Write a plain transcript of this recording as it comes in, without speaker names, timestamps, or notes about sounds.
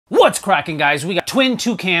What's cracking, guys? We got twin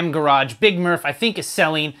 2-cam garage. Big Murph, I think, is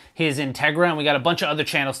selling his Integra, and we got a bunch of other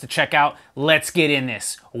channels to check out. Let's get in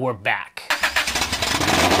this. We're back.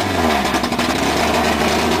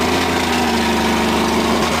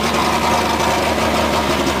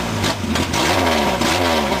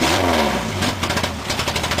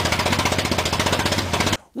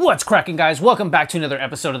 What's cracking, guys? Welcome back to another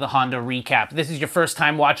episode of the Honda Recap. If this is your first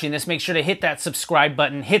time watching this, make sure to hit that subscribe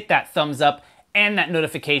button, hit that thumbs up, and that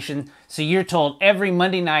notification so you're told every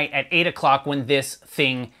Monday night at 8 o'clock when this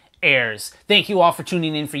thing airs. Thank you all for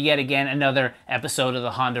tuning in for yet again another episode of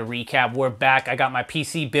the Honda Recap. We're back. I got my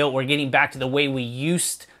PC built. We're getting back to the way we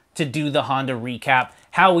used to do the Honda Recap,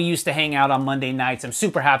 how we used to hang out on Monday nights. I'm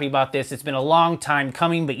super happy about this. It's been a long time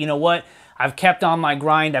coming, but you know what? I've kept on my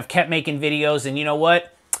grind. I've kept making videos, and you know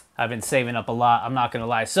what? I've been saving up a lot, I'm not gonna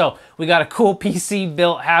lie. So we got a cool PC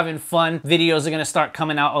built, having fun. Videos are gonna start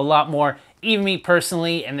coming out a lot more, even me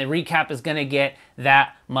personally, and the recap is gonna get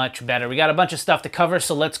that much better. We got a bunch of stuff to cover,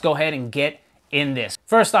 so let's go ahead and get in this.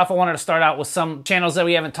 First off, I wanted to start out with some channels that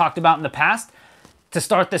we haven't talked about in the past. To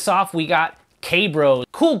start this off, we got KBros.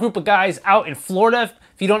 Cool group of guys out in Florida.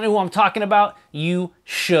 If you don't know who I'm talking about, you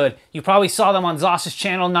should. You probably saw them on Zoss's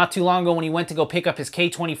channel not too long ago when he went to go pick up his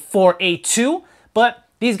K24A2, but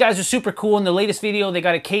these guys are super cool. In the latest video, they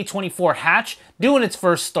got a K24 hatch doing its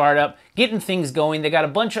first startup, getting things going. They got a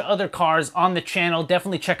bunch of other cars on the channel.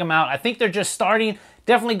 Definitely check them out. I think they're just starting.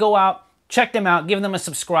 Definitely go out, check them out, give them a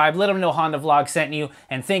subscribe, let them know Honda Vlog sent you,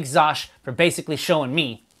 and thanks Zosh for basically showing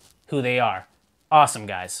me who they are. Awesome,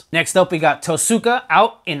 guys. Next up, we got Tosuka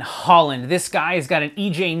out in Holland. This guy has got an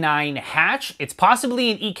EJ9 hatch. It's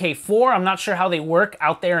possibly an EK4. I'm not sure how they work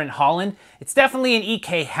out there in Holland. It's definitely an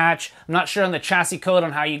EK hatch. I'm not sure on the chassis code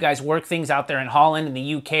on how you guys work things out there in Holland. In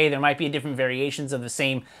the UK, there might be different variations of the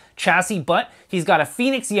same chassis, but he's got a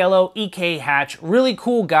Phoenix Yellow EK hatch. Really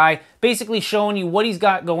cool guy, basically showing you what he's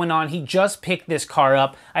got going on. He just picked this car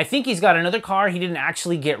up. I think he's got another car he didn't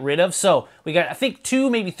actually get rid of. So we got, I think,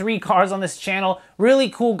 2, maybe 3 cars on this channel. Really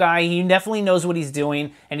cool guy. He definitely knows what he's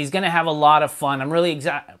doing, and he's gonna have a lot of fun. I'm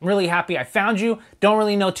really happy I found you. Don't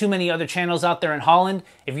really know too many other channels out there in Holland.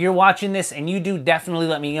 If you're watching this and you do, definitely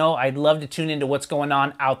let me know. I'd love to tune into what's going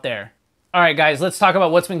on out there. All right, guys, let's talk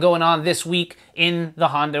about what's been going on this week in the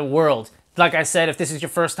Honda world. Like I said, if this is your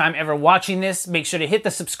first time ever watching this, make sure to hit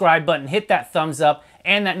the subscribe button, hit that thumbs up,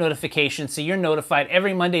 and that notification so you're notified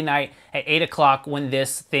every Monday night at 8 o'clock when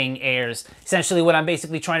this thing airs. Essentially, what I'm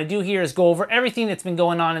basically trying to do here is go over everything that's been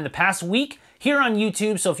going on in the past week here on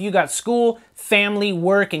YouTube. So if you got school, family,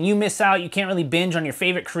 work, and you miss out, you can't really binge on your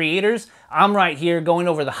favorite creators, I'm right here going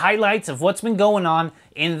over the highlights of what's been going on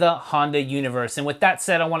in the Honda universe. And with that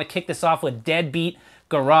said, I want to kick this off with Deadbeat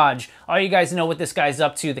Garage. All you guys know what this guy's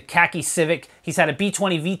up to, the khaki Civic. He's had a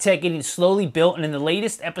B20 VTEC getting slowly built, and in the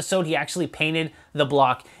latest episode, he actually painted the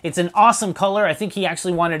block. It's an awesome color. I think he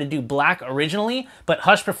actually wanted to do black originally, but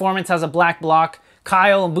Hush Performance has a black block.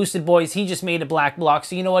 Kyle and Boosted Boys, he just made a black block.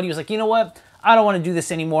 So you know what? He was like, you know what? I don't want to do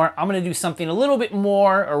this anymore. I'm going to do something a little bit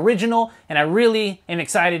more original, and I really am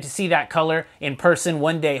excited to see that color in person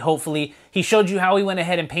one day, hopefully. He showed you how he went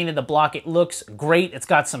ahead and painted the block. It looks great. It's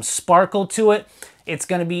got some sparkle to it. It's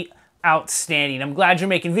going to be outstanding. I'm glad you're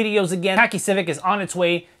making videos again. Khaki Civic is on its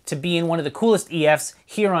way to being one of the coolest EFs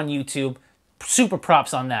here on YouTube. Super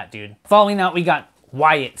props on that, dude. Following out, we got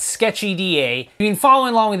Wyatt, Sketchy DA. You've been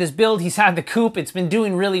following along with his build. He's had the coupe. It's been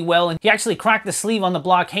doing really well, and he actually cracked the sleeve on the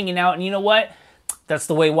block hanging out, and you know what? That's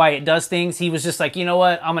the way Wyatt does things. He was just like, you know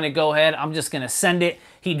what? I'm going to go ahead. I'm just going to send it.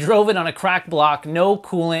 He drove it on a cracked block, no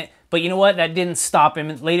coolant. But you know what? That didn't stop him.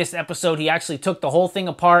 In the latest episode, he actually took the whole thing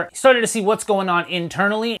apart. He started to see what's going on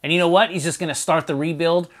internally. And you know what? He's just going to start the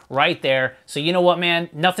rebuild right there. So you know what, man?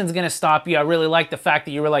 Nothing's going to stop you. I really like the fact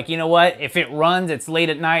that you were like, you know what? If it runs, it's late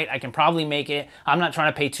at night. I can probably make it. I'm not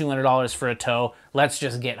trying to pay $200 for a tow. Let's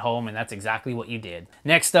just get home. And that's exactly what you did.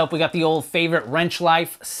 Next up, we got the old favorite Wrench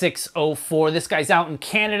Life 604. This guy's out in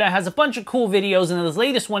Canada, has a bunch of cool videos. And in his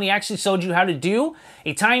latest one, he actually showed you how to do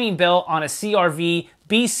a timing belt on a CRV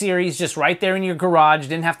B-Series just right there in your garage.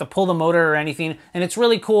 Didn't have to pull the motor or anything. And it's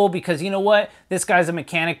really cool because you know what? This guy's a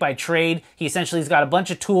mechanic by trade. He essentially has got a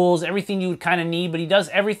bunch of tools, everything you would kind of need, but he does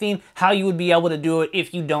everything how you would be able to do it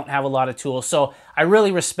if you don't have a lot of tools. So I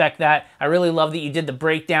really respect that. I really love that you did the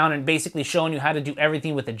breakdown and basically showing you how to do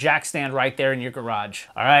everything with the jack stand right there in your garage.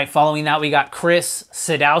 All right, following that, we got Chris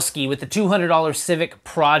Sadowski with the $200 Civic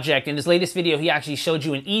Project. In his latest video, he actually showed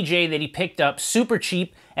you an EJ that he picked up super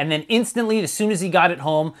cheap, and then instantly, as soon as he got it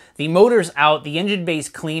home, the motor's out, the engine bay's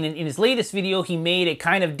clean, and in his latest video, he made a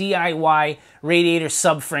kind of DIY radiator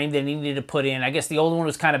subframe that he needed to put in. I guess the old one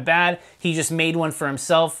was kind of bad. He just made one for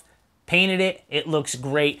himself, painted it, it looks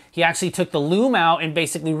great. He actually took the loom out and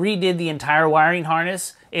basically redid the entire wiring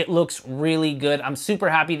harness. It looks really good. I'm super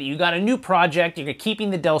happy that you got a new project, you're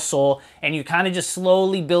keeping the Del Sol, and you're kind of just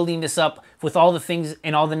slowly building this up with all the things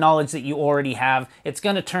and all the knowledge that you already have. It's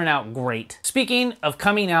gonna turn out great. Speaking of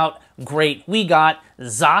coming out great, we got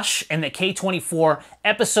Zosh and the K24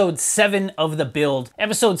 episode 7 of the build.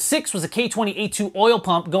 Episode 6 was a K20A2 oil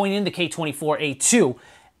pump going into K24A2.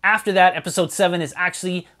 After that, episode 7 is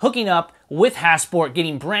actually hooking up with Hasport,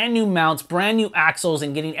 getting brand new mounts, brand new axles,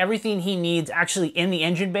 and getting everything he needs actually in the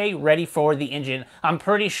engine bay ready for the engine. I'm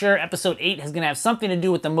pretty sure episode 8 is gonna have something to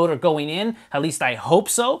do with the motor going in, at least I hope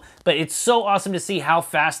so, but it's so awesome to see how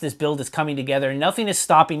fast this build is coming together. Nothing is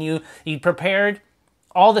stopping you. You prepared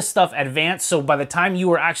all the stuff advanced, so by the time you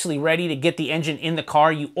were actually ready to get the engine in the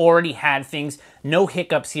car, you already had things. No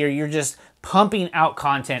hiccups here. You're just pumping out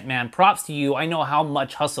content, man. Props to you. I know how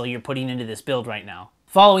much hustle you're putting into this build right now.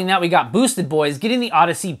 Following that, we got Boosted Boys getting the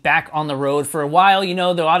Odyssey back on the road. For a while, you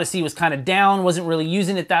know, the Odyssey was kind of down, wasn't really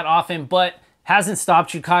using it that often, but hasn't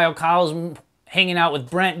stopped you. Kyle's hanging out with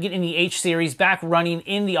Brent, getting the H-Series back running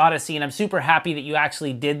in the Odyssey, and I'm super happy that you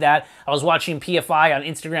actually did that. I was watching PFI on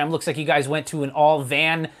Instagram. Looks like you guys went to an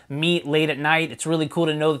all-van meet late at night. It's really cool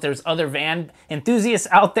to know that there's other van enthusiasts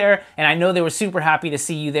out there, and I know they were super happy to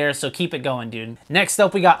see you there, so keep it going, dude. Next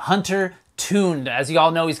up, we got HunterTuned. As you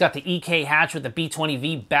all know, he's got the EK hatch with the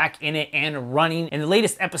B20V back in it and running. In the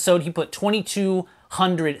latest episode, he put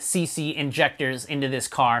 2200cc injectors into this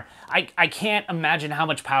car. I can't imagine how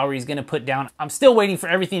much power he's gonna put down. I'm still waiting for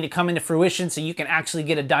everything to come into fruition so you can actually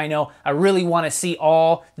get a dyno. I really wanna see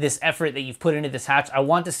all this effort that you've put into this hatch. I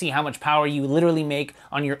want to see how much power you literally make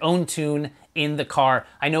on your own tune in the car.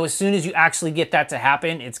 I know as soon as you actually get that to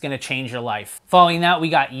happen, it's gonna change your life. Following that, we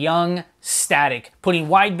got YoungStatic, putting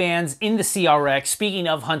wide bands in the CRX. Speaking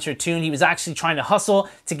of HunterTuned, he was actually trying to hustle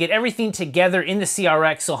to get everything together in the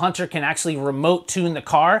CRX so Hunter can actually remote tune the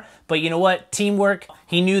car. But you know what? Teamwork.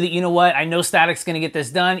 He knew that, you know what? I know Static's gonna get this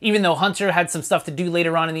done. Even though Hunter had some stuff to do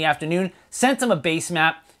later on in the afternoon, sent him a base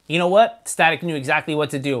map. You know what? Static knew exactly what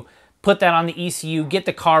to do. Put that on the ECU, get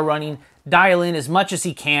the car running, dial in as much as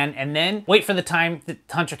he can, and then wait for the time that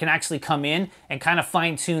Hunter can actually come in and kind of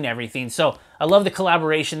fine tune everything. So I love the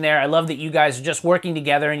collaboration there. I love that you guys are just working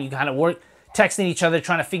together and you kind of texting each other,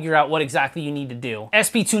 trying to figure out what exactly you need to do.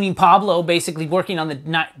 SP Tuning Pablo, basically working on the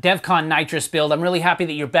DevCon Nitrous build. I'm really happy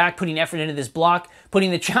that you're back, putting effort into this block,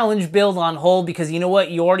 putting the challenge build on hold, because you know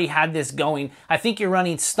what? You already had this going. I think you're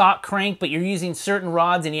running stock crank, but you're using certain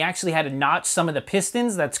rods, and you actually had to notch some of the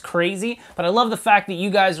pistons. That's crazy. But I love the fact that you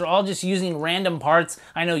guys are all just using random parts.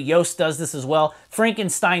 I know Yoast does this as well.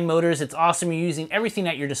 Frankenstein motors, it's awesome. You're using everything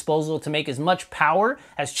at your disposal to make as much power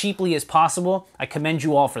as cheaply as possible. I commend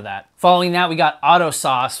you all for that. Following that, we got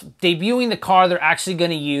AutoSauce, debuting the car they're actually going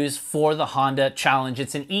to use for the Honda Challenge.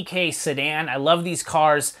 It's an EK sedan. I love these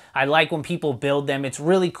cars. I like when people build them. It's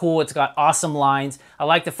really cool. It's got awesome lines. I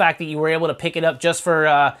like the fact that you were able to pick it up just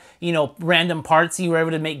for, you know, random parts. You were able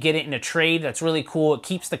to get it in a trade. That's really cool. It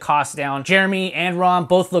keeps the cost down. Jeremy and Ron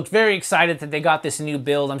both looked very excited that they got this new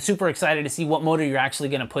build. I'm super excited to see what motor you're actually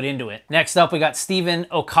going to put into it. Next up, we got Steven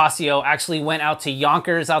Ocasio. Actually went out to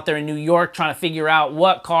Yonkers out there in New York trying to figure out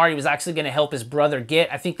what car he was actually going to help his brother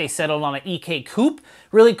get. I think they settled on an EK Coupe.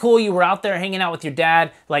 Really cool. You were out there hanging out with your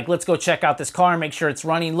dad. Like, let's go check out this car and make sure it's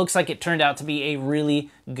running. Looks like it turned out to be a really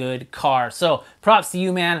good car. So props to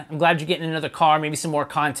you, man. I'm glad you're getting another car, maybe some more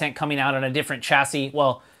content coming out on a different chassis.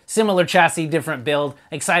 Well, similar chassis, different build.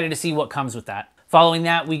 Excited to see what comes with that. Following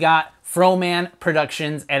that, we got Froman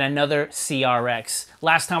Productions and another CRX.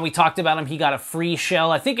 Last time we talked about him, he got a free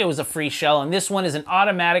shell. I think it was a free shell, and this one is an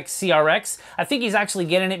automatic CRX. I think he's actually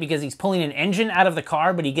getting it because he's pulling an engine out of the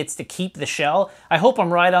car, but he gets to keep the shell. I hope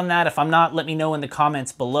I'm right on that. If I'm not, let me know in the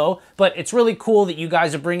comments below. But it's really cool that you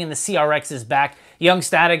guys are bringing the CRXs back.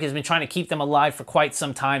 YoungStatic has been trying to keep them alive for quite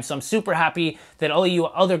some time, so I'm super happy that all you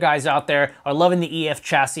other guys out there are loving the EF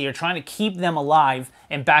chassis, are trying to keep them alive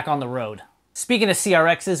and back on the road. Speaking of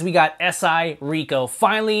CRXs, we got SI Ricko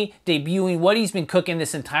finally debuting what he's been cooking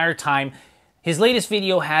this entire time. His latest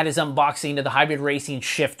video had his unboxing of the hybrid racing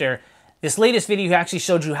shifter. This latest video he actually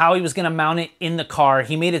showed you how he was going to mount it in the car.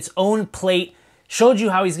 He made its own plate, showed you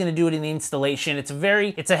how he's going to do it in the installation. It's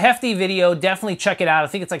a hefty video. Definitely check it out. I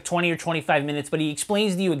think it's like 20 or 25 minutes, but he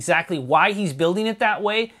explains to you exactly why he's building it that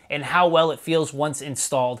way and how well it feels once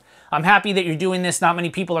installed. I'm happy that you're doing this. Not many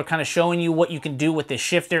people are kind of showing you what you can do with this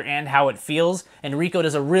shifter and how it feels, and Ricko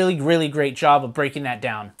does a really, really great job of breaking that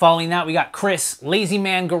down. Following that, we got Chris, Lazy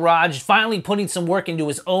Man Garage, finally putting some work into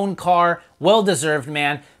his own car. Well-deserved,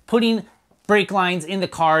 man. brake lines in the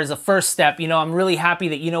car is a first step. You know, I'm really happy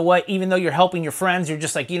that, you know what, even though you're helping your friends, you're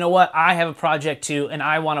just like, you know what, I have a project too, and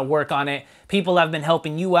I want to work on it. People have been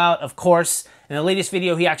helping you out, of course. In the latest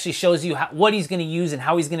video, he actually shows you what he's going to use and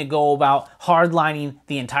how he's going to go about hardlining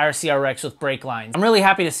the entire CRX with brake lines. I'm really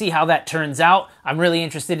happy to see how that turns out. I'm really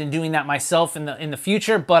interested in doing that myself in the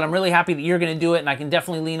future, but I'm really happy that you're going to do it, and I can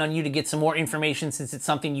definitely lean on you to get some more information since it's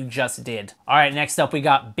something you just did. All right, next up we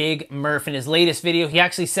got Big Murph. In his latest video, he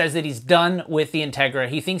actually says that he's done with the Integra.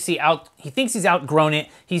 He thinks he's outgrown it.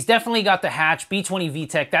 He's definitely got the hatch B20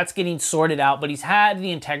 VTEC. That's getting sorted out, but he's had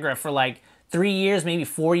the Integra for like 3 years, maybe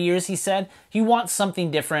 4 years, he said. He wants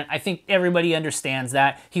something different. I think everybody understands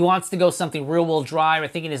that. He wants to go something rear-wheel drive. I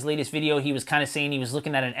think in his latest video, he was kind of saying he was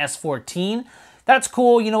looking at an S14. That's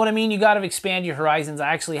cool, you know what I mean? You got to expand your horizons.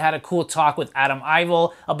 I actually had a cool talk with Adam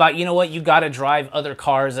Ivel about, you know what, you got to drive other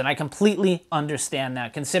cars, and I completely understand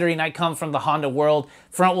that. Considering I come from the Honda world,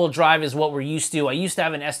 front-wheel drive is what we're used to. I used to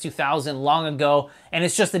have an S2000 long ago, and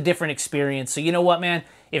it's just a different experience. So you know what, man?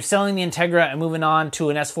 If selling the Integra and moving on to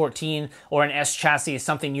an S14 or an S chassis is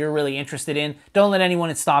something you're really interested in, don't let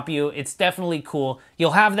anyone stop you. It's definitely cool.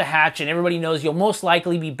 You'll have the hatch, and everybody knows you'll most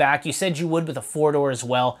likely be back. You said you would with a 4-door as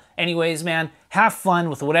well. Anyways, man, have fun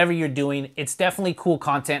with whatever you're doing. It's definitely cool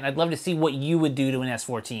content. I'd love to see what you would do to an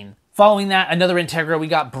S14. Following that, another Integra, we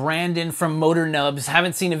got Brandon from Motor Nubs.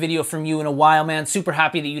 Haven't seen a video from you in a while, man. Super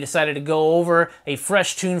happy that you decided to go over a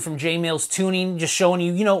fresh tune from J Mills Tuning, just showing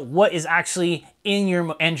you, you know, what is actually in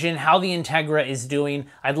your engine, how the Integra is doing.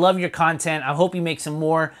 I'd love your content. I hope you make some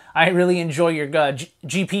more. I really enjoy your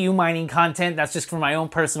GPU mining content. That's just for my own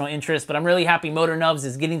personal interest, but I'm really happy Motor Nubs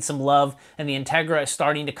is getting some love and the Integra is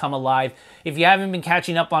starting to come alive. If you haven't been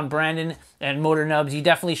catching up on Brandon and Motor Nubs, you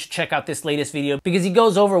definitely should check out this latest video because he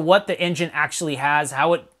goes over what the engine actually has,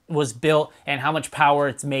 how it was built, and how much power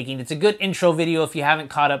it's making. It's a good intro video if you haven't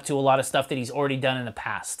caught up to a lot of stuff that he's already done in the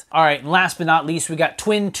past. All right, and last but not least, we got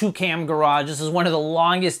Twin 2-Cam Garage. This is one of the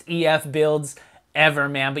longest EF builds ever,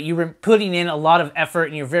 man, but you were putting in a lot of effort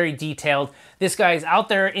and you're very detailed. This guy is out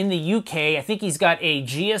there in the UK. I think he's got a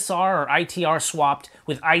GSR or ITR swapped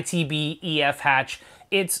with ITB EF hatch.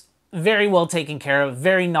 It's very well taken care of,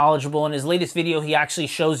 very knowledgeable. In his latest video, he actually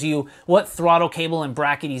shows you what throttle cable and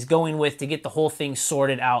bracket he's going with to get the whole thing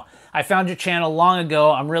sorted out. I found your channel long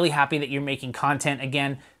ago. I'm really happy that you're making content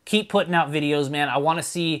again. Keep putting out videos, man. I want to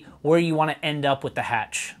see where you want to end up with the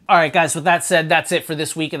hatch. All right, guys, with that said, that's it for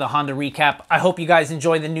this week of the Honda Recap. I hope you guys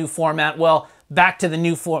enjoy the new format. Well, back to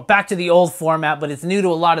the old format, but it's new to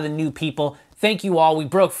a lot of the new people. Thank you all. We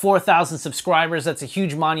broke 4,000 subscribers. That's a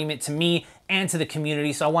huge monument to me and to the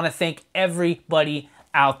community. So I want to thank everybody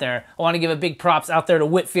out there. I want to give a big props out there to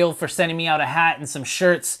Whitfield for sending me out a hat and some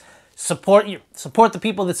shirts. Support the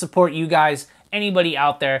people that support you guys. Anybody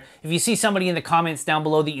out there, if you see somebody in the comments down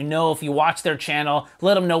below that you know, if you watch their channel,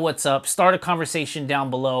 let them know what's up. Start a conversation down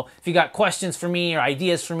below. If you got questions for me or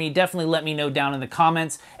ideas for me, definitely let me know down in the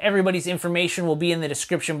comments. Everybody's information will be in the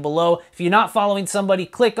description below. If you're not following somebody,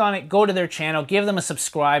 click on it, go to their channel, give them a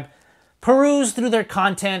subscribe, peruse through their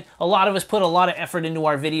content. A lot of us put a lot of effort into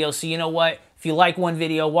our videos, so you know what? If you like one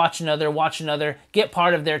video, watch another, get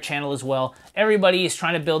part of their channel as well. Everybody is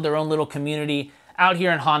trying to build their own little community out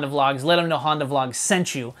here in Honda Vlogs. Let them know Honda Vlogs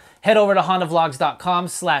sent you. Head over to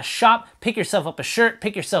hondavlogs.com/shop, pick yourself up a shirt,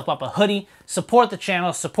 pick yourself up a hoodie, support the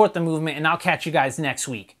channel, support the movement, and I'll catch you guys next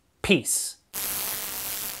week. Peace.